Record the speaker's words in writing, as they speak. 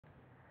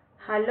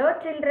Hello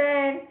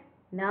children,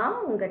 நான்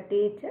உங்கள்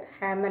teacher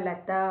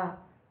Hemalatha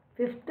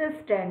 5th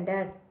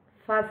standard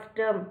first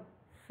term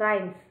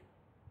science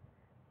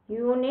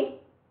unit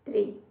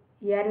 3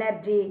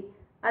 energy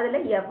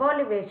அதில்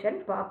evaluation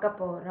பார்க்க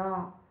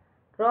போகிறோம்.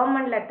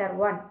 Roman letter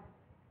 1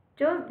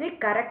 choose the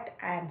correct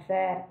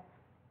answer.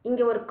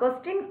 இங்கே ஒரு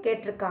கொஸ்டின்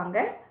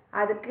கேட்டிருக்காங்க,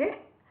 அதுக்கு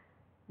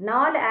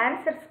 4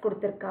 ஆன்சர்ஸ்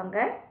கொடுத்துருக்காங்க.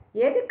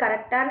 எது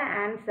கரெக்டான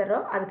ஆன்சரோ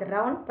அதுக்கு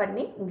ரவுண்ட்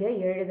பண்ணி இங்கே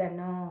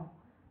எழுதணும்.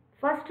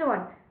 First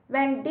one,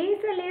 when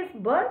diesel is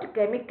burnt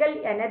chemical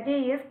energy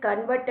is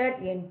converted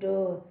into.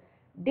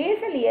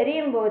 Diesel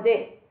எரியும் போது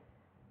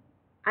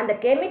அந்த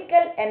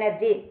கெமிக்கல்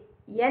எனர்ஜி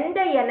எந்த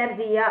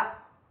எனர்ஜியா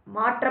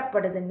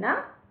மாற்றப்படுதுன்னா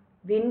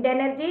wind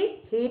energy,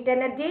 heat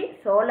energy,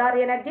 solar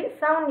energy,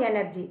 sound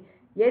energy.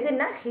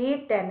 எதுனா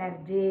ஹீட்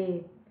எனர்ஜி.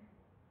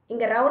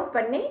 இங்கே ரவுண்ட்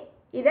பண்ணி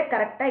இதை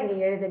கரெக்டாக இங்கே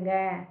எழுதுங்க.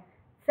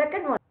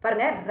 செகண்ட் ஒன்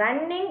பாருங்க,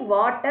 ரன்னிங்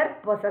வாட்டர்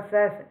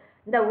பொசஸஸ்.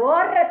 இந்த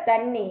ஓடுற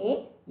தண்ணி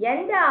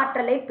எந்த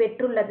ஆற்றலை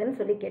பெற்றுள்ளதுன்னு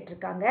சொல்லி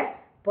கேட்டிருக்காங்க.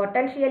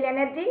 Potential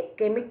energy,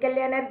 chemical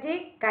energy,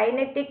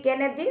 kinetic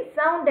energy,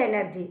 sound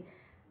energy.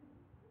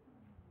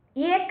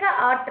 இயக்க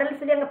ஆற்றல்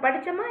சொல்லி அங்கே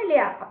படித்தோமா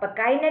இல்லையா? அப்போ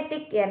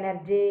கைனெட்டிக்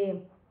எனர்ஜி.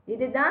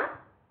 இதுதான்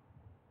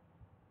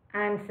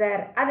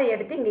ஆன்சர். அதை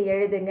எடுத்து இங்கே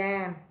எழுதுங்க.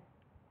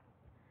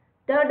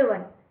 Third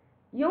one,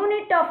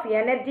 unit of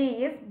energy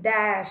is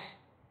dash.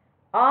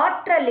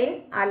 ஆற்றலின்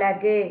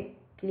அலகு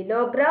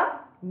கிலோகிராம்,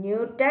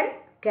 நியூட்டன்,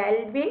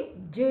 கெல்வின்,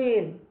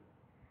 ஜூல்.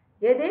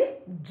 எது?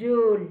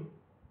 ஜூல்.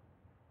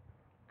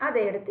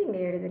 அதை எடுத்து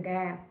இங்கே எழுதுங்க.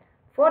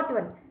 Fourth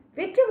one,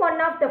 which one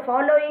of the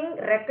following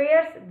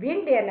requires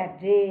wind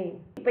energy?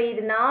 இப்போ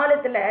இது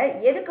நாலுத்துல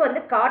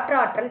எதுக்கு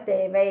காற்றாற்றல்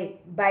தேவை?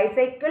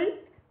 Bicycle,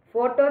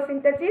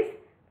 photosynthesis,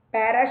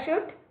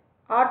 parachute,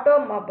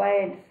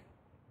 automobiles.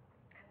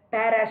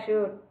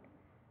 Parachute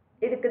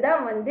இதுக்கு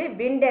தான்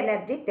விண்ட்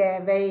எனர்ஜி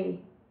தேவை.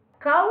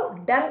 கவ்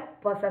டங்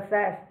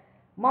பொசஸஸ்.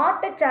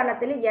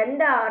 மாட்டுச்சாணத்தில்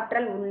எந்த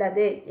ஆற்றல்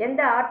உள்ளது?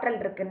 எந்த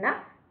ஆற்றல் இருக்குன்னா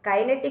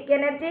kinetic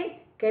energy,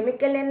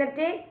 chemical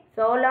energy,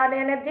 solar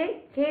energy,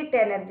 heat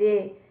energy.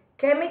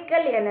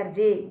 Chemical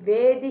energy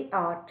வேதி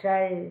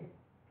ஆற்றல்.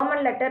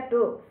 Roman letter 2,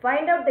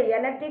 find out the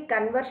energy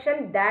conversion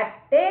that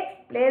takes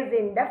place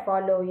in the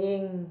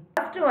following.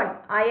 First one,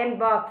 iron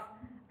box.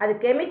 அது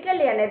chemical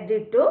energy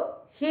to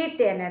heat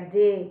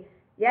energy.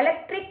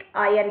 Electric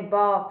iron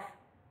box.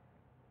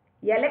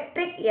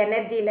 Electric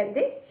energy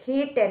இருந்து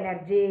heat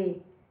energy.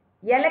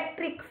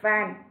 Electric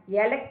fan.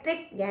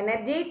 Electric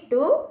energy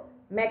to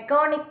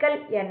mechanical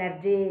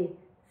energy.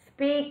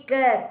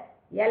 Speaker.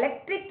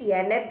 Electric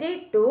energy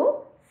to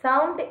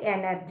sound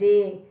energy.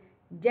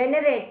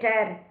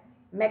 Generator.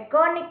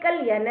 Mechanical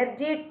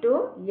energy to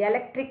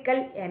electrical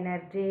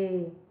energy.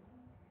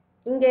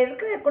 இங்கே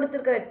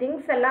கொடுத்துருக்கிற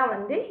things எல்லாம்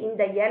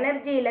இந்த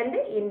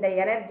எனர்ஜியிலேருந்து இந்த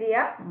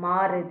எனர்ஜியாக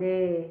மாறுது.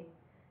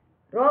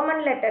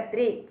 Roman letter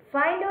 3,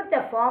 find out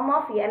the form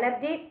of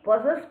energy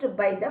possessed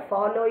by the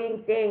following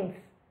things.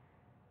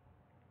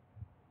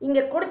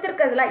 இங்கே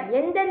கொடுத்துருக்கிறதுல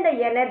எந்தெந்த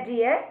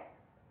எனர்ஜியை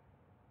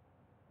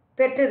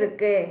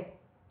பெற்றிருக்கு,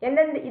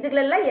 எந்தெந்த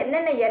இதுகளெல்லாம்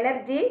என்னென்ன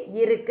எனர்ஜி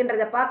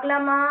இருக்குன்றத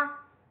பார்க்கலாமா?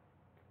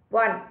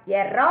 1,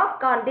 a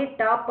rock on the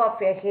top of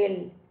a hill.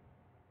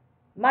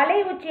 மலை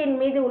உச்சியின்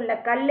மீது உள்ள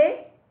கல்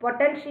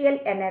பொட்டன்ஷியல்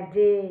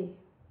எனர்ஜி,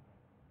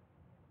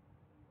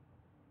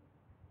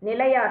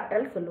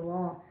 நிலையாற்றல்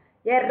சொல்லுவோம்.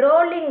 a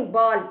rolling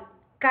ball,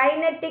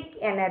 kinetic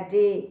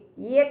energy,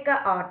 இயக்க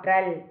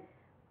ஆற்றல்.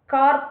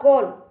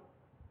 கார்கோல்,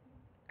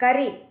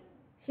 கரி,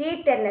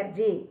 ஹீட்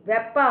எனர்ஜி,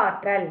 வெப்ப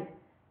ஆற்றல்.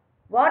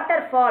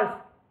 வாட்டர்ஃபால்ஸ்,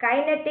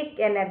 கைனெட்டிக்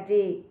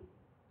எனர்ஜி,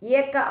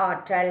 இயக்க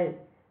ஆற்றல்.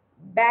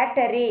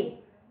 பேட்டரி,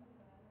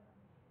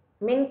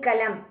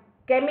 மின்கலம்,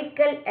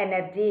 கெமிக்கல்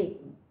எனர்ஜி,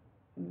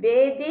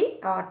 வேதி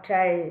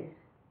ஆற்றல்.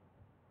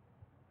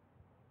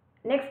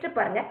 நெக்ஸ்ட்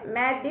பாருங்க,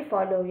 match the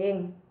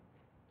following.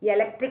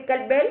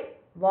 Electrical bell,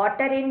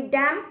 water in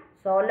dam,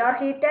 solar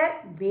heater,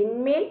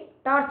 விண்மில்,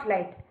 torch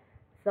light.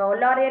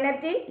 Solar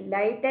energy,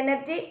 light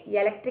energy,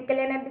 electrical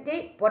energy,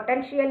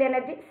 potential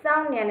energy,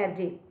 sound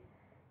energy.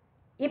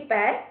 இப்போ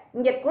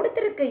இங்கே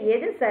கொடுத்துருக்கு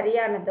எது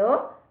சரியானதோ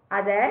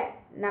அதை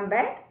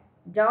நம்ம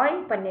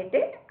ஜாயின்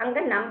பண்ணிட்டு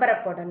அங்கே நம்பரை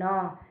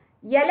போடணும்.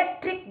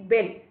 எலக்ட்ரிக்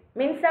பெல்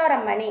மின்சார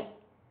மணி,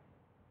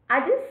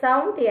 அது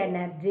sound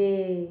energy.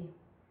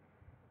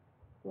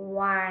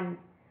 1.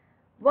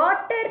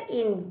 Water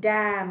in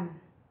dam,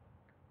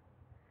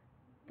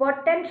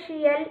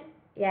 potential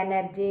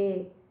energy.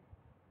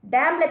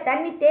 டேம்ல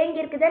தண்ணி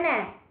தேங்கி இருக்கு தானே,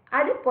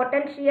 அது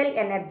potential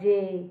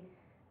energy.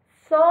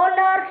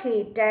 Solar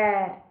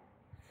heater,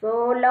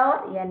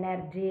 solar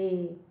energy.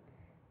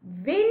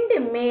 Wind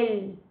mill,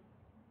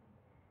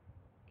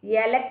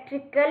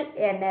 electrical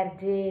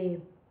energy.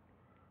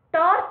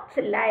 Torch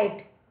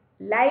light,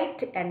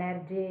 light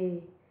energy.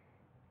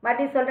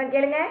 மறுபடியும் சொல்கிறேன்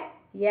கேளுங்க.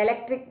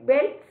 Electric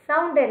bell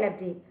sound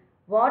energy,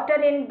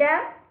 water in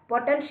dam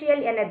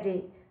potential energy,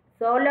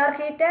 solar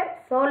heater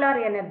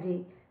solar energy,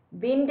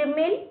 wind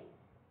mill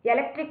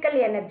electrical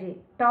energy,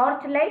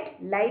 torch light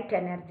light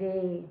energy.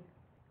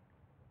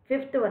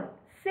 5th one,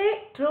 say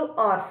true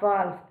or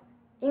false.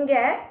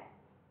 இங்கே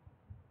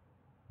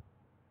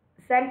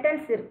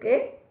sentence இருக்குது.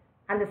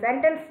 அந்த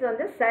sentence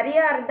வந்து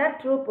சரியாக இருந்தால்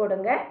true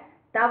போடுங்க,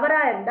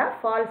 தவறாக இருந்தால்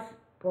ஃபால்ஸ்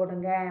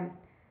போடுங்க.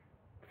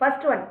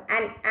 First one,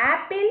 an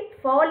apple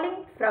falling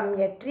from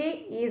a tree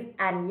is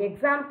an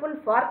example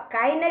for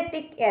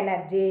kinetic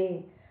energy.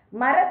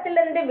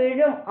 மரத்திலிருந்து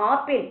விழும்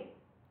ஆப்பிள்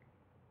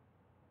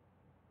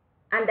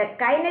அந்த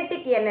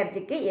கைனட்டிக்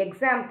எனர்ஜிக்கு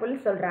எக்ஸாம்பிள்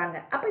சொல்கிறாங்க.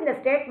 அப்போ இந்த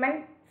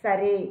ஸ்டேட்மெண்ட்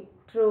சரி,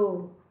 true.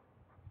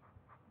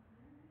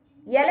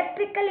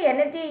 Electrical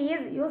energy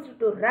is used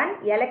to run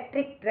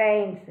electric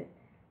trains.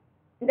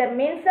 இந்த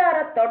மின்சார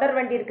தொடர்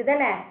வண்டி இருக்குது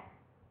தானே,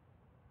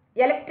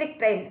 எலக்ட்ரிக்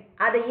ட்ரெயின்,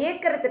 அதை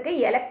இயக்கிறதுக்கு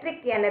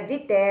எலக்ட்ரிக் எனர்ஜி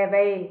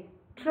தேவை,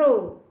 true.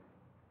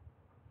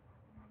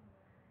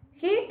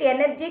 Heat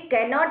energy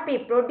cannot be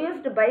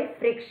produced by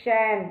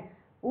friction.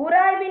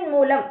 உராய்வின்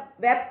மூலம்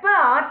வெப்ப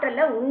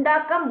ஆற்றலை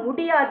உண்டாக்க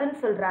முடியாதுன்னு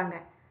சொல்கிறாங்க.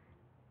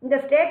 இந்த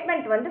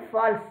ஸ்டேட்மெண்ட் வந்து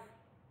ஃபால்ஸ்.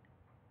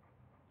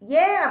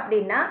 ஏன்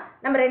அப்படின்னா,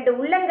 நம்ம ரெண்டு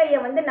உள்ளங்கையை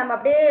வந்து நம்ம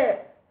அப்படியே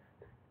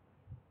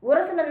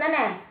உரசணும்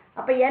தானே,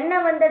 அப்போ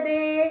என்ன வந்தது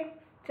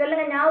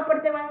சொல்லுங்க,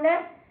 ஞாபகப்படுத்துவாங்க.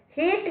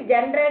 ஹீட்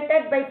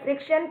ஜென்ரேட்டட் பை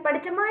ஃப்ரிக்ஷன்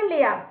படித்தோமா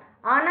இல்லையா?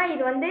 ஆனால்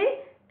இது வந்து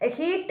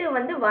ஹீட்டு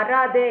வந்து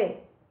வராது,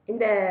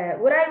 இந்த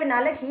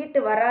உராய்வினால ஹீட்டு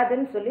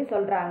வராதுன்னு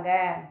சொல்கிறாங்க.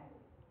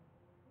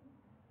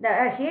 இந்த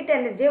ஹீட்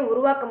எனர்ஜியை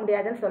உருவாக்க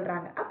முடியாதுன்னு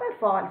சொல்கிறாங்க. அப்போ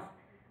falls.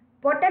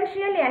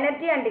 Potential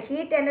energy and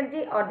heat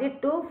energy or the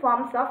two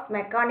forms of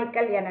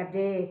mechanical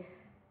energy.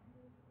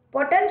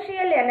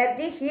 Potential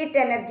energy, heat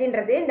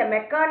எனர்ஜின்றது இந்த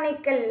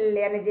மெக்கானிக்கல்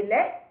எனர்ஜியில்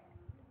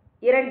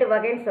இரண்டு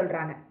வகைன்னு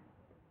சொல்கிறாங்க.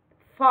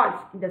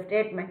 ஃபால்ஸ் இந்த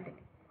ஸ்டேட்மெண்ட்.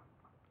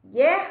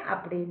 ஏன்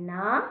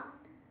அப்படின்னா,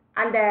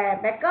 அந்த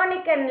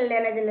மெக்கானிக்கல்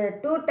எனர்ஜியில்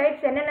டூ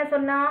டைப்ஸ் என்னென்ன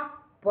சொன்னால்,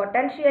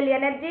 பொட்டன்ஷியல்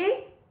எனர்ஜி,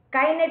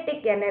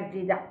 கைனெட்டிக்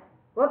எனர்ஜி தான்.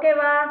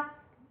 ஓகேவா?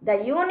 The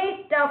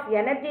unit of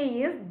energy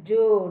is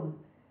joule.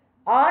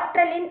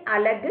 ஆற்றலின்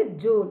அலகு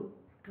joule,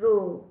 true.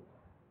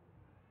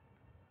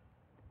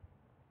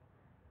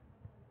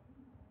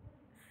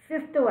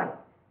 Fifth one,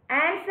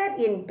 answer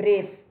in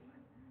brief.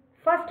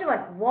 First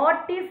one,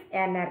 what is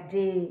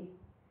energy?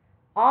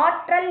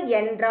 ஆற்றல்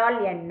என்றால்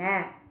என்ன?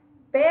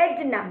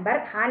 பேஜ் நம்பர்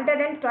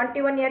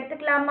 121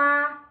 எடுத்துக்கலாமா?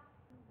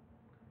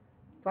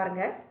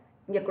 பாருங்க,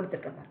 இங்கே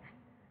கொடுத்துருக்க பாருங்க.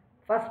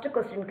 ஃபர்ஸ்ட்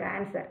கொஸ்டினுக்கு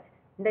ஆன்சர்.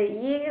 இந்த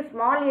இ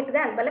ஸ்மால்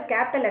இருக்குது, அது பதில்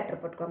கேபிட்டல்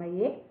லெட்டர் போட்டுக்கோங்க.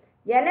 இ.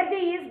 Energy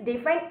is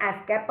define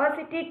as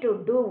capacity to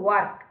two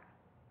work.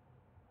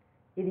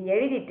 இது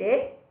எழுதிட்டு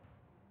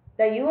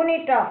the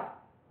unit of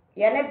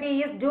energy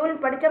is joule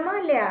படித்தோமா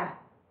இல்லையா?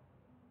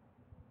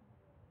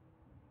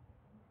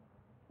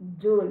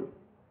 ஜூல்,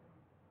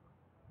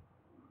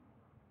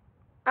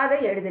 அதை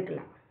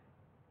எழுதிக்கலாம்.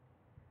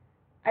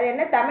 அது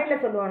என்ன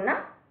தமிழில் சொல்லுவோம்னா,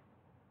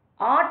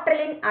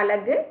 ஆற்றலின்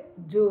அலகு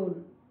ஜூல்.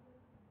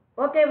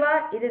 ஓகேவா?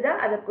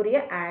 இதுதான் அதுக்குரிய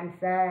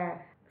answer.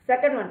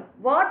 Second one,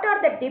 what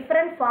are the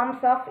different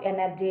forms of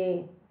energy?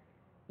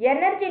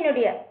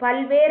 எனர்ஜியினுடைய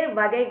பல்வேறு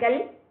வகைகள்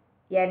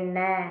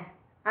என்ன?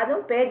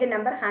 அதுவும் பேஜ்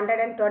நம்பர்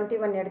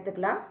 121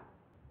 எடுத்துக்கலாம்.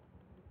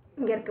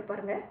 இங்கே இருக்கு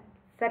பாருங்க,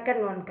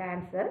 second ஒன்க்கு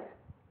answer.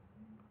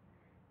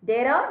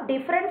 There are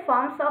different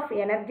forms of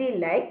energy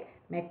like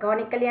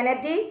mechanical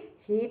energy,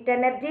 heat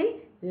energy,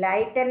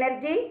 light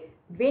energy,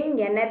 wind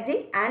energy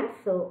and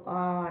so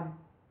on.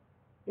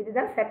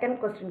 இதுதான் second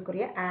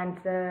கொஸ்டினுக்குரிய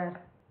answer.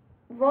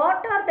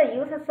 What are the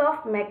uses of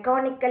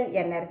mechanical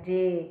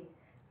energy?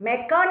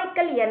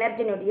 Mechanical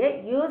எனர்ஜினுடைய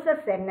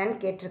uses என்னன்னு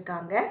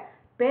கேட்டிருக்காங்க.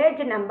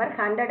 Page number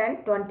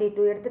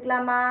 122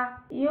 எடுத்துக்கலாமா?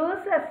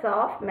 Uses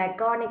of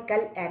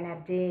mechanical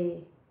energy.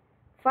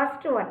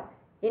 First one,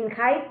 in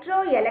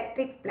hydro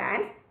electric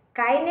plants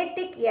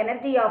kinetic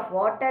energy of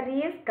water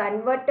is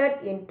converted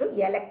into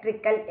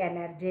electrical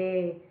energy.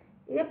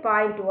 இது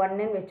point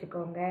 1ன்னு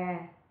வச்சுக்கோங்க.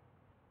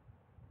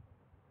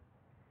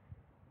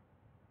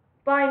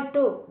 Point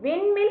 2,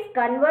 windmills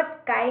convert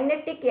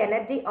kinetic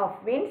energy of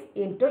winds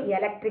into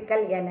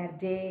electrical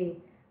energy.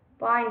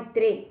 Point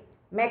 3,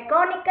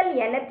 mechanical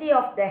energy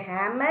of the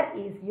hammer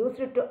is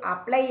used to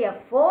apply a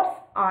force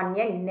on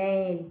a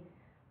nail.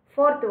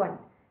 Fourth one,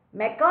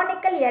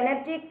 mechanical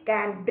energy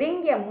can bring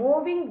a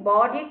moving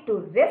body to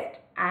rest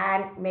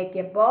and make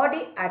a body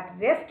at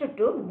rest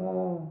to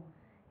move.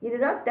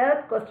 இதுதான்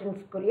third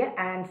கொஸ்டின்ஸ்க்குரிய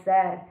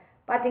answer.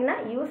 பார்த்தீங்கன்னா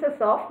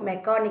uses of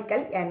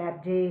mechanical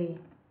energy.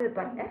 இது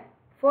பாருங்க.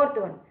 Fourth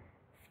one,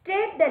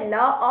 state the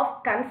law of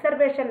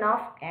conservation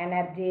of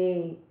energy.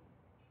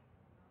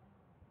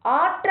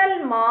 ஆற்றல்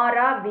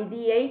மாறா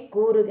விதியை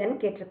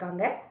கூறுகன்னு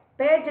கேட்டிருக்காங்க.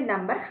 Page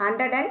number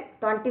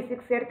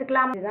 126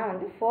 எடுத்துக்கலாம். இதுதான்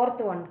வந்து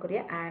fourth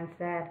ஒன்க்குரிய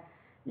answer.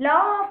 Law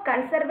of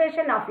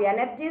conservation of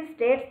energy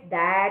states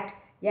that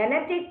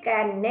energy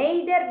can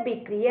neither be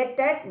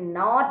created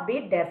nor be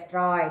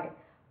destroyed.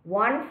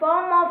 One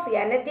form of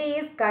energy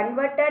is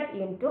converted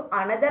into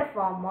another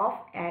form of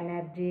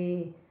energy.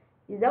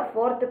 This is the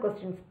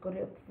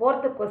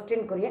fourth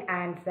question kuria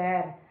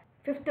answer.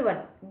 Fifth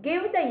one,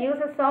 give the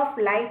uses of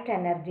light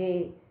energy.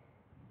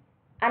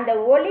 And the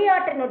ஒளி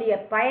ஆற்றலினுடைய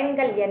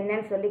பயன்கள்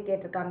என்னன்னு சொல்லி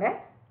கேட்டிருக்காங்க.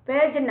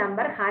 Page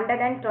number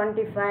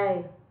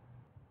 125.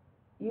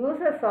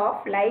 Uses of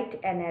light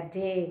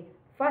energy.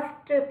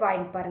 First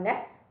point பாருங்க.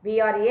 We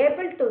are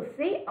able to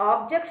see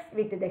objects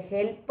with the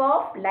help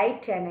of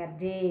light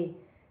energy.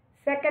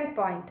 Second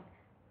point,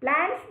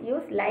 plants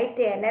use light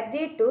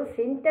energy to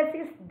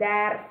synthesize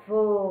their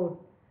food.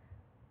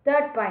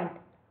 Third point,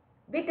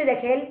 with the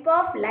help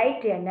of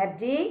light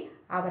energy,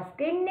 our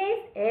skin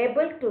is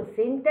able to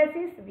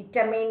synthesize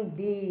vitamin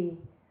D.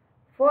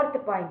 Fourth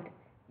point,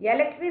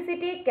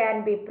 electricity can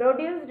be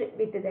produced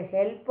with the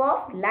help of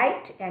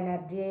light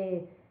energy.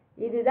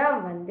 இதுதான்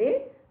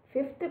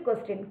fifth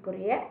question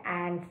குரிய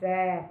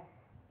answer.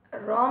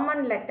 Roman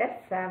letter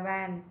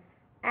 7.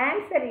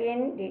 Answer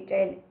in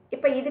detail.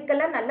 இப்போ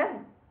இதுக்கெல்லாம் நல்ல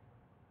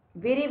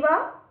விரிவா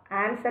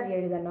answer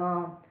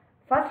எழுதணும்.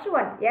 First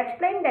one,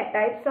 explain the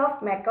types of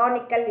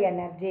mechanical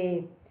energy.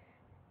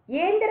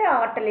 இயந்திர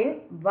ஆற்றலின்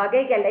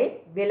வகைகளை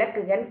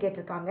விளக்குகன்னு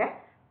கேட்டிருக்காங்க.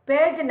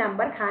 பேஜ்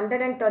நம்பர்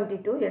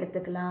 122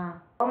 எடுத்துக்கலாம்.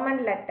 Roman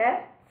letter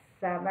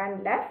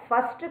 7ல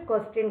first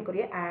question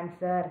குரிய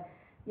answer.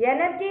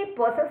 Energy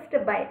possessed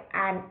by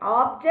an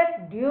object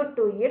due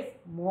to its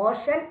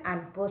motion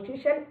and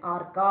position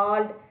are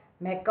called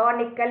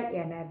mechanical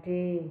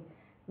energy.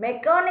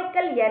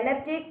 Mechanical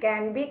energy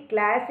can be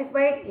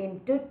classified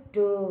into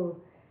two: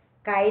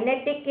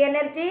 kinetic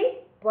energy,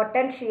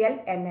 potential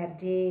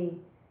energy.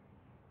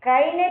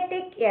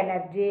 Kinetic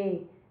energy.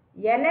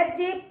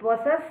 Energy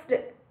possessed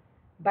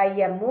by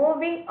a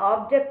moving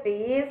object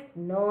is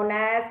known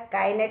as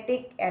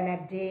kinetic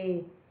energy.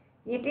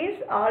 It is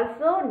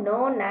also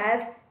known as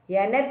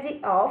energy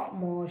of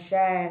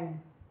motion.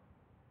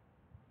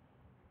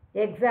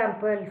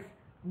 Examples: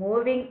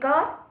 moving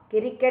car,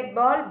 cricket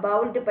ball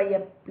bowled by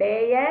a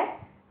player,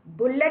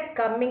 bullet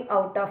coming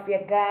out of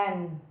a gun.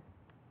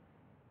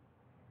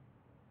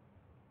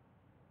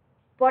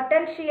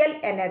 Potential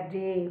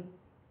energy.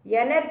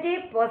 Energy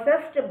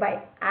possessed by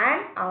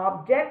an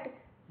object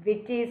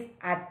which is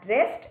at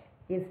rest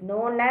is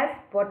known as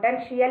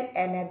potential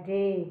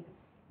energy.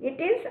 It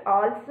is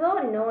also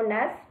known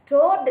as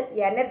stored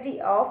energy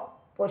of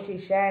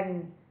position.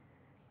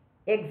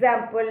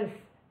 Examples: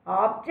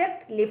 object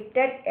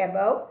lifted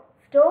above,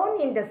 stone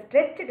in the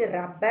stretched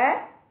rubber,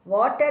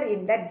 water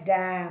in the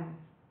dam.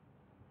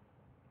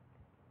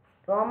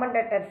 Roman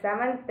letter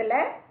 7th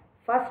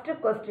first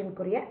question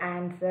குரிய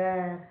answer.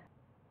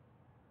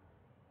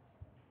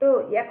 To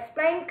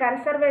explain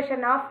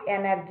conservation of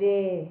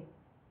energy.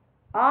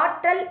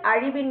 ஆற்றல்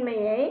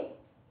அழிவின்மையை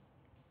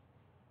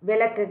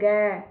விளக்குக.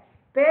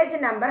 Page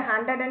number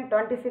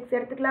 126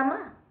 எடுத்துக்கலாமா?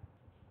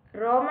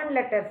 Roman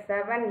letter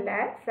 7ல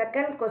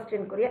second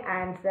question குரிய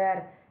answer.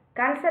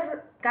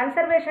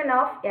 Conservation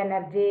of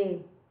energy.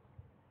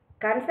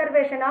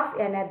 Conservation of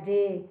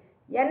energy.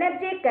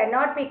 Energy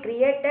cannot be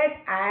created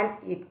and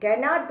it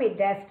cannot be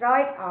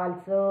destroyed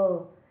also.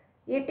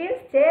 It is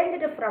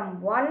changed from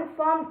one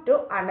form to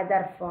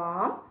another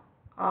form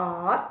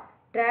or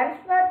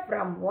transferred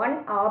from one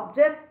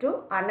object to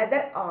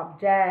another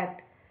object.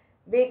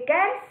 We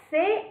can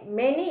say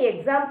many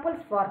examples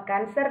for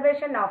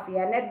conservation of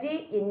energy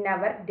in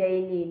our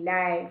daily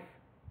life.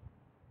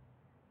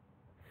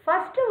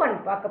 First one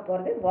பார்க்க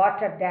போறது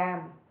water dam.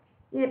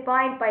 இது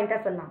பாயிண்டா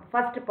சொல்லலாம்.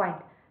 First point,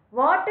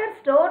 water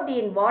stored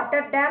in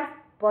water dams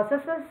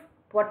possesses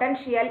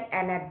potential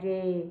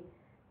energy.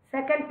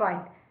 Second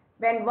point,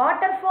 when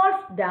water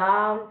falls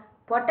down,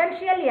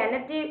 potential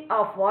energy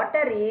of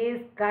water is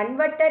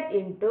converted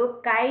into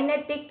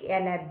kinetic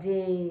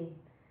energy.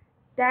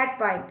 Third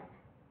point,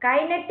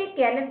 kinetic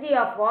energy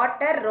of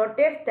water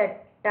rotates the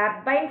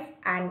turbines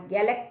and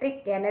electric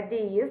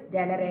energy is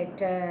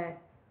generated.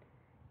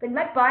 இந்த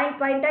மாதிரி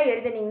பாயிண்டா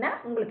எழுதுனீங்கன்னா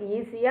உங்களுக்கு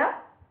ஈஸியா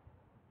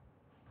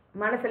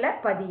மனசுல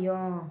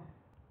பதியும்.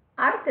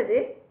 அடுத்தது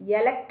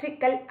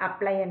electrical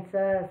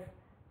appliances.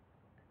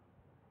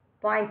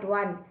 Point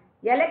 1.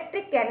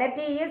 Electric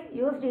energy is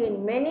used in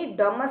many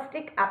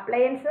domestic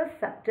appliances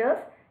such as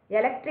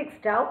electric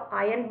stove,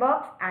 iron box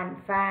and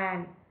fan.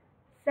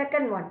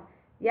 Second one,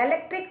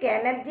 electric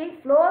energy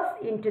flows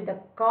into the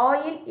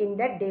coil in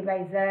the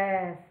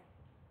devices.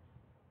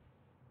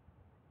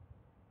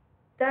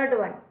 Third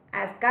one,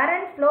 as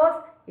current flows,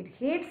 it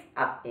heats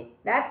up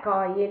the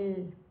coil.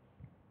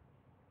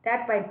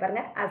 That point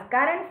பாருங்க, as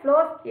current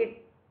flows, it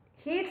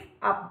heats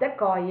up the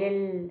coil.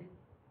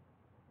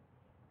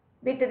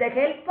 With the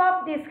help of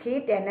this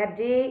heat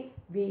energy,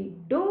 we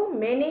do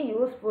many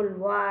useful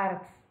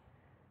works.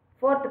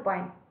 Fourth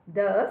point,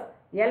 thus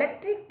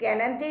electric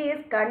energy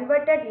is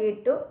converted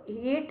into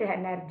heat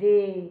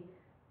energy.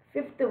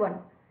 Fifth one,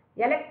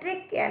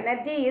 electric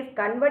energy is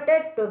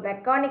converted to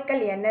mechanical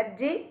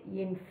energy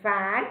in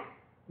fan,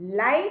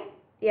 light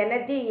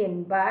energy in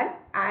bulb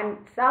and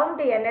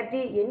sound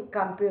energy in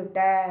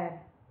computer.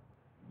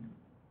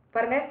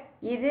 பாருங்க,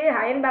 இது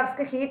iron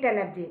பாக்ஸ்க்கு heat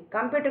energy,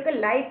 கம்ப்யூட்டருக்கு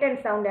light and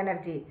sound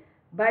energy,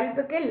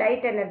 பல்புக்கு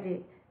light energy,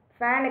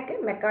 ஃபேனுக்கு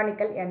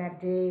mechanical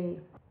energy.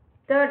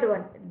 Third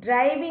one,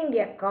 driving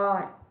a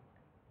car.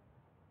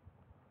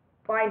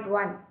 Point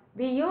 1.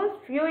 We use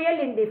fuel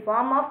in the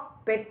form of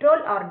petrol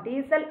or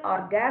diesel or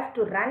gas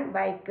to run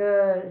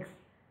vehicles.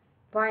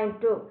 Point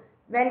 2.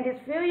 When this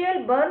fuel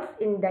burns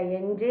in the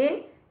engine,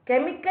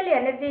 chemical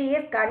energy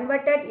is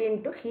converted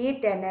into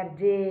heat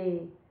energy.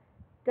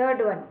 Third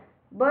one,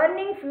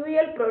 burning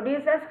fuel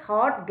produces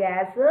hot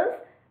gases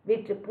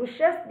which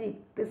pushes the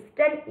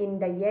piston in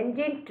the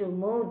engine to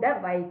move the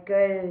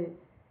vehicle.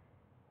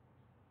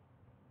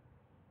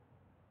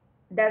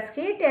 Thus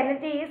heat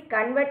energy is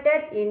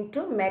converted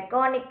into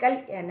mechanical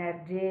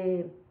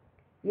energy.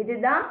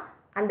 இதுதான்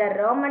அந்த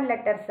Roman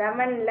letter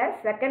 7ல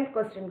second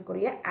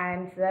கொஸ்டினுக்குரிய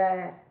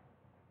answer.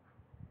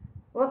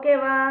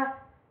 ஓகேவா?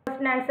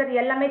 Question answer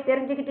எல்லாமே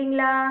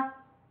தெரிஞ்சுக்கிட்டீங்களா?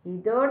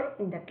 இதோடு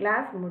இந்த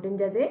class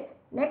முடிஞ்சது.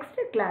 Next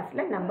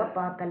கிளாஸில் நம்ம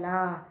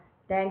பார்க்கலாம்.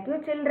 Thank you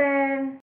children.